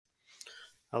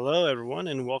Hello, everyone,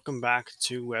 and welcome back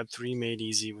to Web3 Made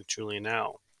Easy with Julian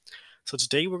Now. So,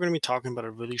 today we're going to be talking about a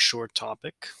really short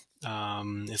topic.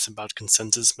 It's about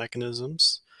consensus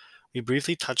mechanisms. We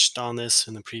briefly touched on this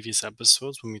in the previous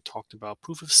episodes when we talked about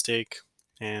proof of stake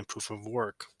and proof of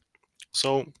work.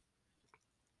 So,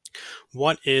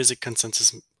 what is a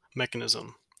consensus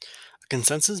mechanism? A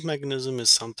consensus mechanism is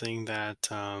something that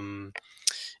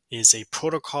is a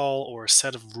protocol or a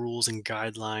set of rules and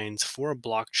guidelines for a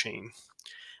blockchain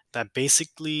that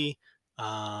basically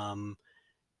um,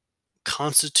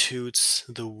 constitutes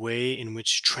the way in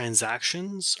which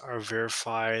transactions are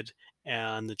verified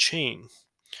on the chain.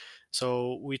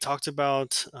 So we talked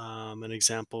about an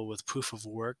example with proof of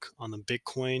work on the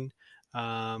Bitcoin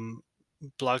um,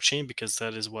 blockchain because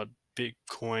that is what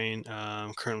Bitcoin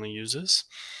currently uses.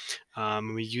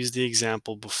 We used the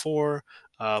example before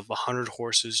of 100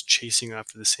 horses chasing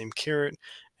after the same carrot,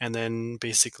 and then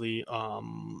basically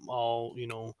all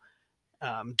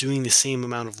doing the same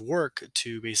amount of work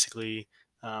to basically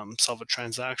solve a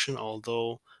transaction,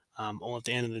 although at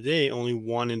the end of the day, only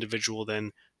one individual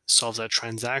then solves that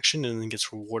transaction and then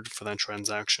gets rewarded for that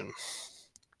transaction.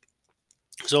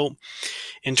 So,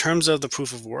 in terms of the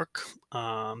proof of work,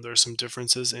 there are some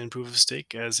differences in proof of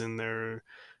stake, as in there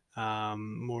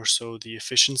more so the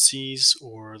efficiencies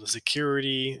or the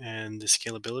security and the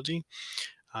scalability.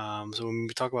 So when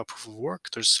we talk about proof of work,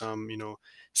 there's some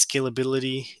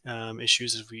scalability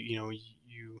issues. If we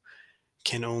you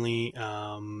can only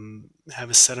have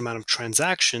a set amount of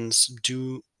transactions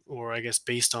due, or I guess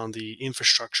based on the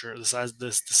infrastructure, the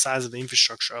size of the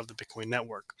infrastructure of the Bitcoin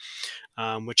network,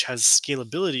 which has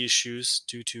scalability issues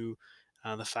due to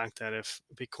the fact that if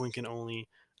Bitcoin can only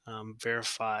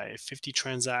verify 50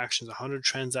 transactions, 100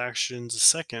 transactions a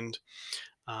second,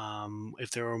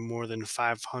 if there are more than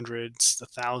 500,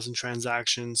 1,000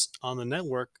 transactions on the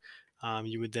network,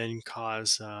 you would then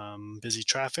cause busy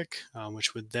traffic,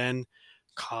 which would then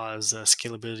cause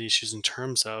scalability issues in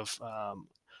terms of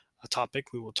a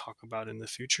topic we will talk about in the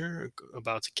future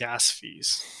about gas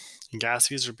fees. And gas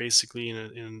fees are basically,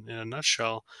 in a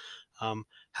nutshell,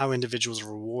 how individuals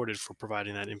are rewarded for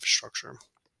providing that infrastructure.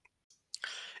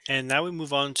 And now we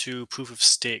move on to proof of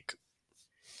stake.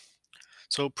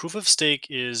 So, proof of stake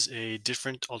is a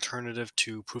different alternative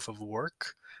to proof of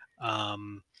work.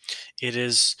 Um, it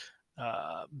is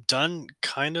done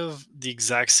kind of the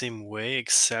exact same way,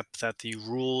 except that the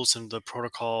rules and the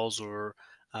protocols or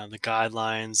the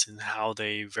guidelines and how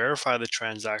they verify the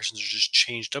transactions are just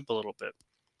changed up a little bit.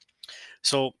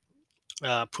 So,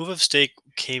 proof of stake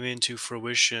came into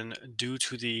fruition due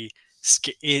to the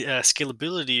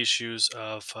scalability issues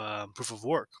of proof of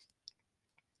work.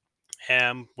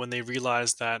 And when they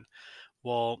realized that,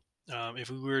 well, if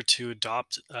we were to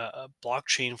adopt a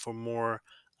blockchain for more,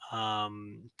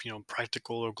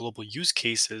 practical or global use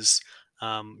cases,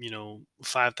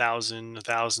 5,000,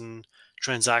 1,000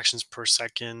 transactions per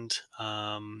second,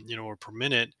 or per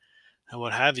minute, and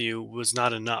what have you, was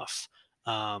not enough.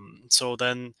 So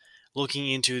then, looking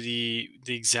into the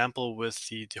example with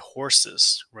the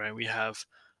horses, right? We have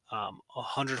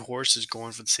 100 horses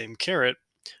going for the same carrot,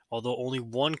 although only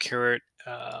one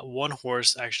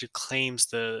horse actually claims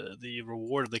the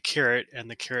reward of the carrot, and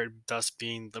the carrot thus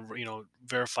being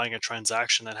verifying a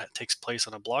transaction that takes place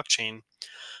on a blockchain.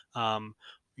 Um,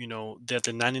 that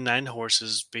the 99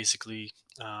 horses basically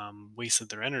wasted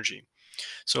their energy.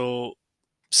 So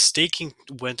staking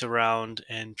went around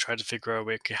and tried to figure out a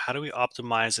way, okay, how do we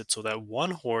optimize it so that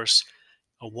one or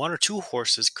two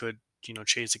horses could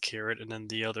chase a carrot, and then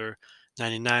the other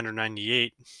 99 or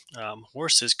 98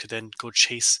 horses could then go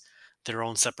chase their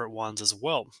own separate ones as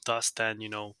well, thus then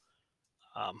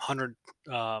 100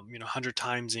 100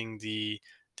 timesing the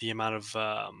amount of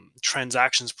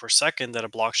transactions per second that a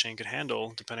blockchain could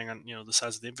handle, depending on the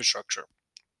size of the infrastructure.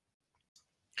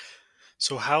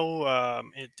 So how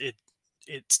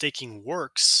it staking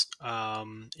works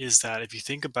is that if you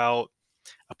think about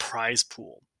a prize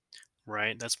pool,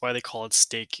 right? That's why they call it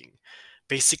staking.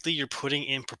 Basically, you're putting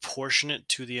in proportionate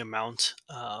to the amount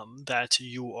that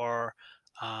you are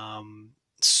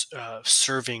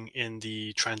serving in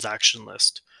the transaction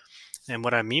list. And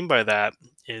what I mean by that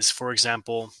is, for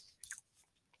example,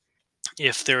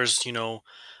 if there's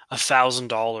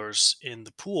 $1,000 in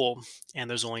the pool and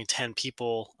there's only 10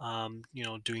 people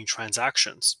doing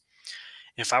transactions,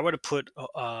 if I were to put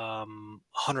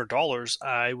 $100,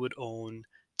 I would own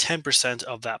 10%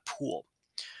 of that pool,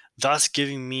 thus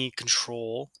giving me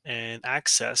control and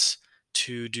access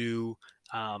to do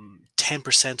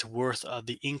 10% worth of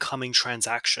the incoming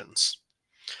transactions.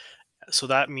 So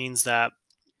that means that,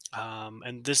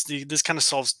 and this kind of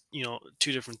solves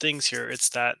two different things here. It's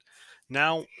that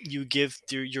Now you give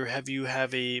you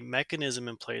have a mechanism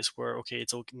in place where, okay,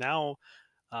 it's okay now,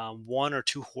 one or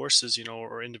two horses,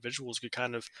 or individuals could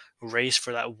kind of race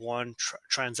for that one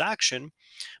transaction.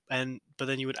 And but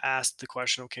then you would ask the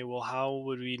question, okay, well, how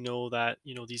would we know that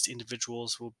these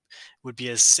individuals would be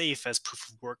as safe as proof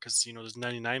of work? Because there's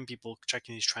 99 people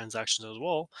checking these transactions as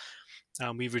well.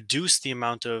 We reduce the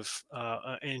amount of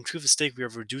in proof of stake, we are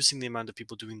reducing the amount of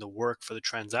people doing the work for the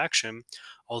transaction,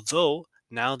 although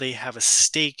now they have a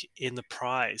stake in the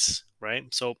prize, right?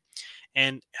 So,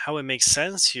 and how it makes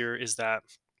sense here is that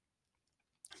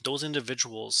those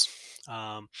individuals,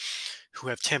 um, who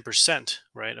have 10%,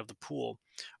 right, of the pool,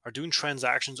 are doing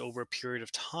transactions over a period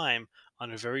of time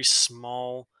on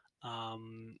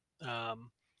um,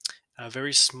 um, a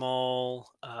very small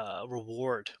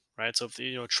reward, right? So if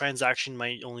a transaction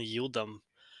might only yield them,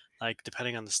 like,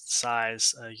 depending on the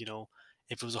size, if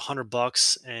it was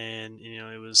 $100 and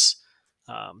it was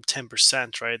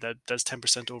 10%, right? That's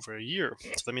 10% over a year.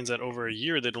 So that means that over a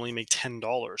year they'd only make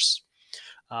 $10.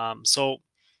 So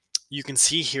you can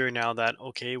see here now that,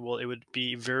 okay, well, it would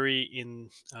be very in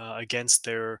against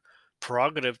their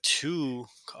prerogative to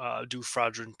do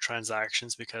fraudulent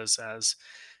transactions, because, as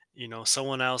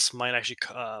someone else might actually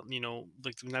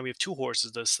like, now we have two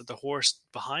horses. The horse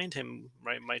behind him,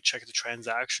 right, might check the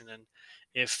transaction, and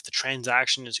if the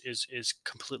transaction is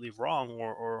completely wrong,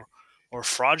 or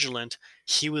fraudulent,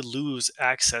 he would lose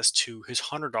access to his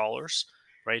 $100,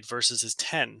 right, versus his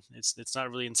 10. It's not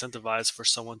really incentivized for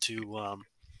someone to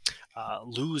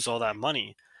lose all that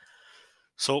money.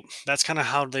 So that's kind of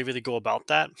how they really go about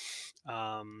that.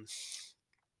 Um,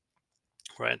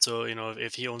 right. So,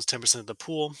 if he owns 10% of the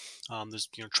pool, there's,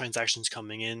 transactions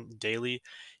coming in daily,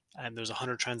 and there's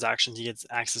 100 transactions, he gets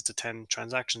access to 10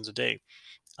 transactions a day.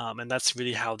 And that's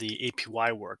really how the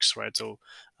APY works, right? So,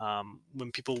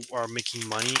 when people are making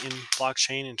money in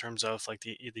blockchain, in terms of like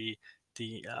the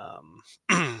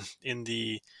in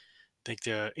the like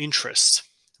the interest,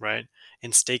 right,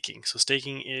 in staking. So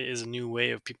staking is a new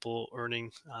way of people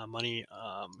earning money,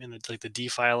 in the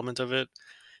DeFi element of it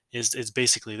is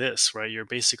basically this, right? You're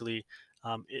basically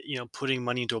putting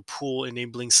money into a pool,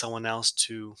 enabling someone else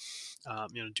to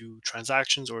do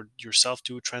transactions, or yourself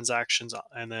do transactions,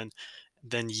 and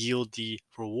then yield the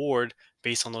reward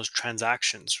based on those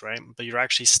transactions, right? But you're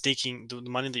actually staking the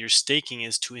money that you're staking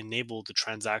is to enable the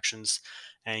transactions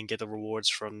and get the rewards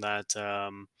from that,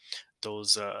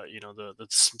 those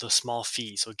the small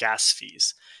fees, so gas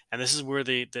fees. And this is where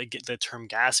the term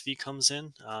gas fee comes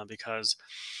in, because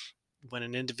when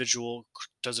an individual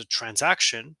does a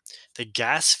transaction, the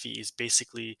gas fee is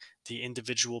basically the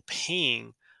individual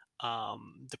paying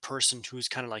the person who's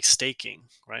kind of like staking,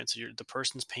 right? So the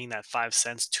person's paying that 5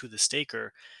 cents to the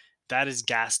staker. That is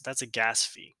gas. That's a gas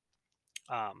fee.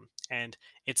 And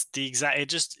it's the exact. It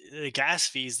just the gas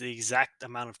fee is the exact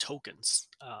amount of tokens.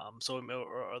 Or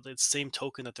the same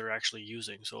token that they're actually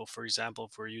using. So, for example,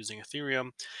 if we're using Ethereum,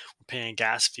 we're paying a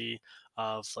gas fee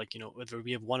of, like, if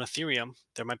we have one Ethereum,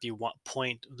 there might be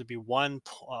there'd be one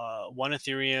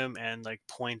Ethereum and like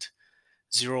 0.01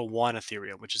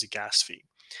 Ethereum, which is a gas fee,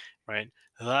 right?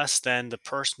 Thus, then the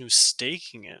person who's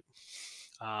staking it,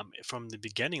 from the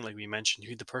beginning, like we mentioned,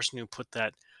 the person who put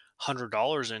that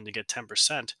 $100 in to get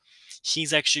 10%,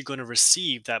 he's actually going to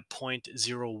receive that 0.01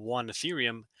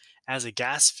 Ethereum as a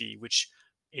gas fee, which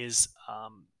is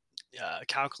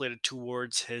calculated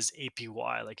towards his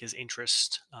APY, like his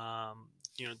interest,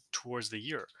 towards the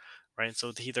year, right?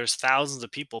 So there's thousands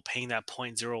of people paying that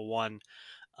 0.01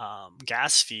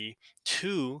 gas fee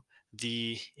to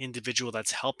the individual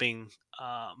that's helping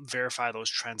verify those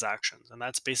transactions. And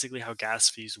that's basically how gas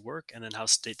fees work, and then how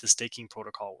the staking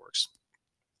protocol works.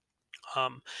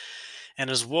 Um, and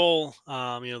as well,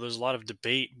 there's a lot of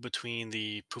debate between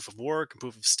the proof of work and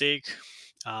proof of stake.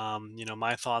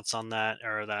 My thoughts on that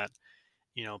are that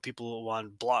people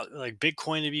want block like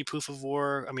Bitcoin to be proof of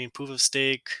work. I mean, proof of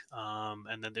stake.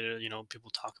 And then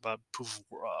people talk about proof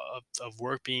of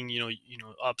work being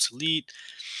obsolete.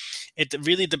 It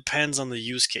really depends on the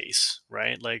use case,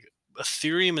 right? Like,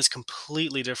 Ethereum is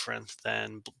completely different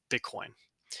than Bitcoin.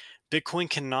 Bitcoin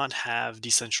cannot have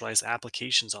decentralized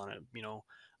applications on it.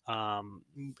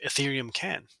 Ethereum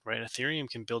can, right? Ethereum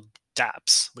can build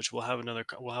dApps, which we'll have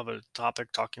a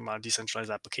topic talking about decentralized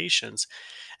applications.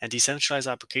 And decentralized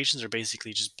applications are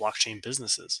basically just blockchain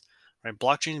businesses, right?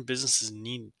 Blockchain businesses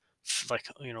need like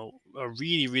a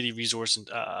really, really resource and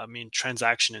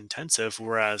transaction intensive,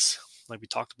 whereas, like we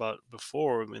talked about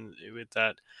before, with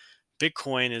that,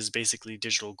 Bitcoin is basically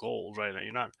digital gold, right?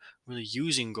 You're not really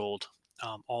using gold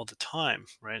all the time,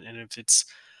 right? And if it's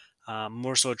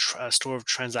more so a store of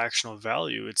transactional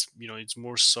value. It's, it's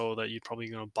more so that you're probably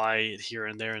going to buy it here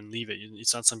and there and leave it.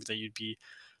 It's not something that you'd be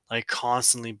like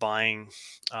constantly buying,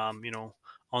 um, you know,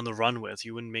 on the run with.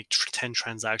 You wouldn't make 10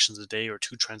 transactions a day or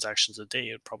two transactions a day.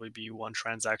 It'd probably be one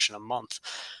transaction a month.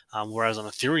 Whereas on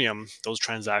Ethereum, those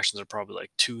transactions are probably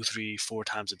like two, three, four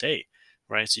times a day,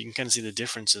 right? So you can kind of see the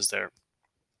differences there.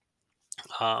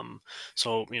 Um,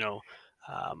 so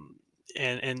um,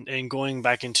 and going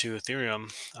back into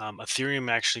Ethereum, Ethereum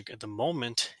actually at the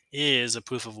moment is a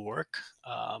proof of work.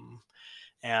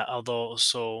 And although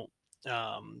so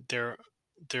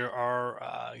there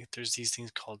are there's these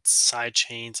things called side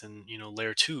chains and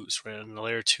layer twos, right? And the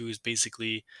layer two is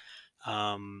basically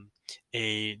um,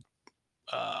 a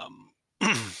um,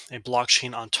 a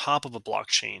blockchain on top of a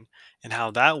blockchain. And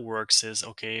how that works is,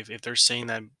 okay, if they're saying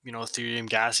that Ethereum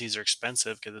gas fees are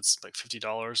expensive because it's like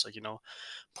 $50, like zero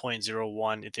point zero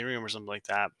 0.01 Ethereum or something like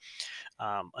that.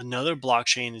 Another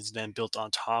blockchain is then built on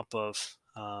top of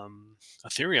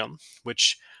Ethereum,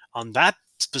 which on that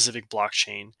specific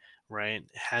blockchain, right,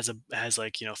 has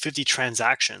like 50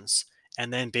 transactions,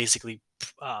 and then basically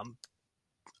um,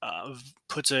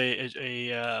 puts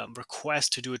a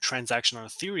request to do a transaction on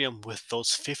Ethereum with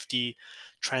those 50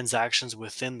 transactions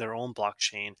within their own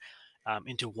blockchain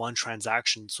into one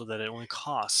transaction, so that it only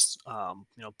costs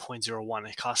zero point zero 0.01.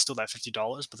 It costs still that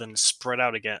 $50, but then it's spread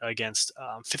out again against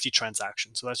 50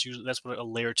 transactions. So that's what a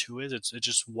layer two is. It's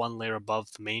just one layer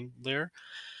above the main layer.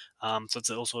 So it's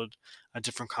also a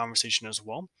different conversation as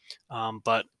well.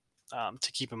 But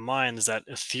to keep in mind is that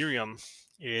Ethereum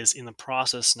is in the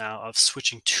process now of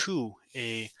switching to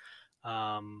a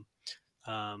um,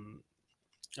 um,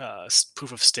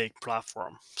 proof of stake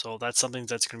platform. So that's something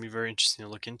that's going to be very interesting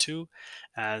to look into,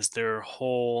 as there's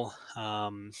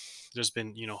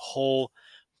been whole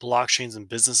blockchains and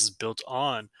businesses built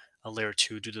on a layer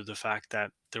two due to the fact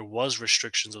that there was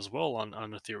restrictions as well on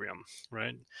Ethereum,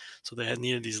 right? So they had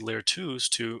needed these layer twos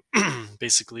to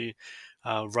basically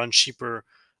run cheaper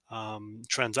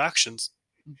transactions.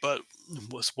 But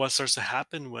what starts to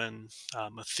happen when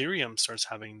Ethereum starts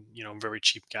having very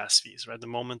cheap gas fees, right? The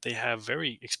moment they have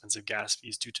very expensive gas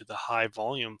fees due to the high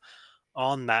volume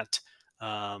on that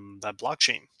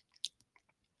blockchain.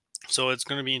 So it's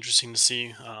going to be interesting to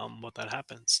see what that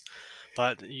happens.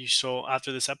 So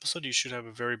after this episode, you should have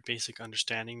a very basic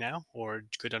understanding now, or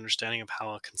good understanding of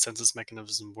how a consensus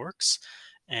mechanism works,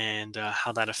 and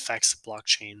how that affects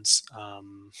blockchains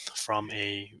from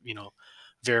a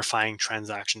verifying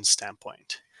transaction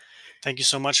standpoint. Thank you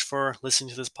so much for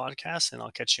listening to this podcast, and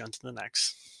I'll catch you on to the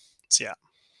next. See ya.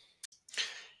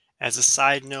 As a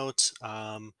side note,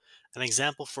 an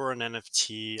example for an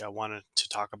NFT, I wanted to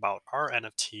talk about our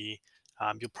NFT.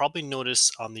 You'll probably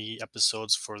notice on the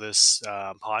episodes for this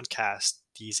podcast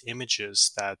these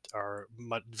images that are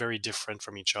very different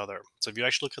from each other. So if you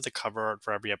actually look at the cover art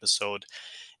for every episode,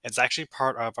 it's actually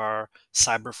part of our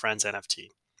Cyber Friends NFT.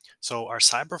 So our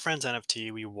Cyber Friends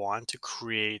NFT, we want to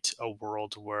create a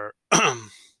world where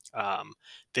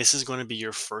this is going to be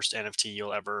your first NFT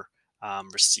you'll ever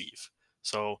receive.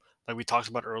 So like we talked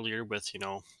about earlier with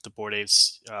the Bored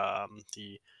Apes,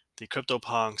 the Crypto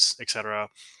Punks, etc.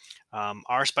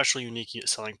 Our special unique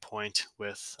selling point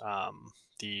with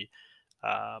the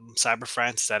Cyber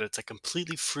Friends is that it's a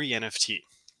completely free NFT.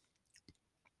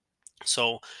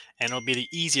 So, and it'll be the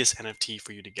easiest NFT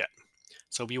for you to get.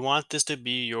 So we want this to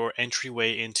be your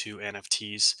entryway into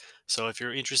NFTs. So if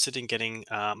you're interested in getting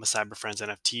a Cyber Friends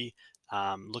NFT,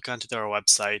 look onto our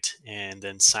website and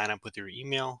then sign up with your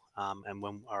email. And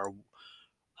when our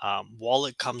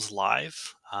wallet comes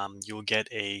live, you'll get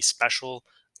a special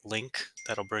link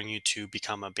that'll bring you to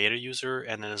become a beta user,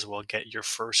 and then as well get your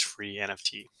first free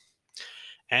NFT.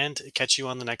 And catch you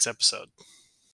on the next episode.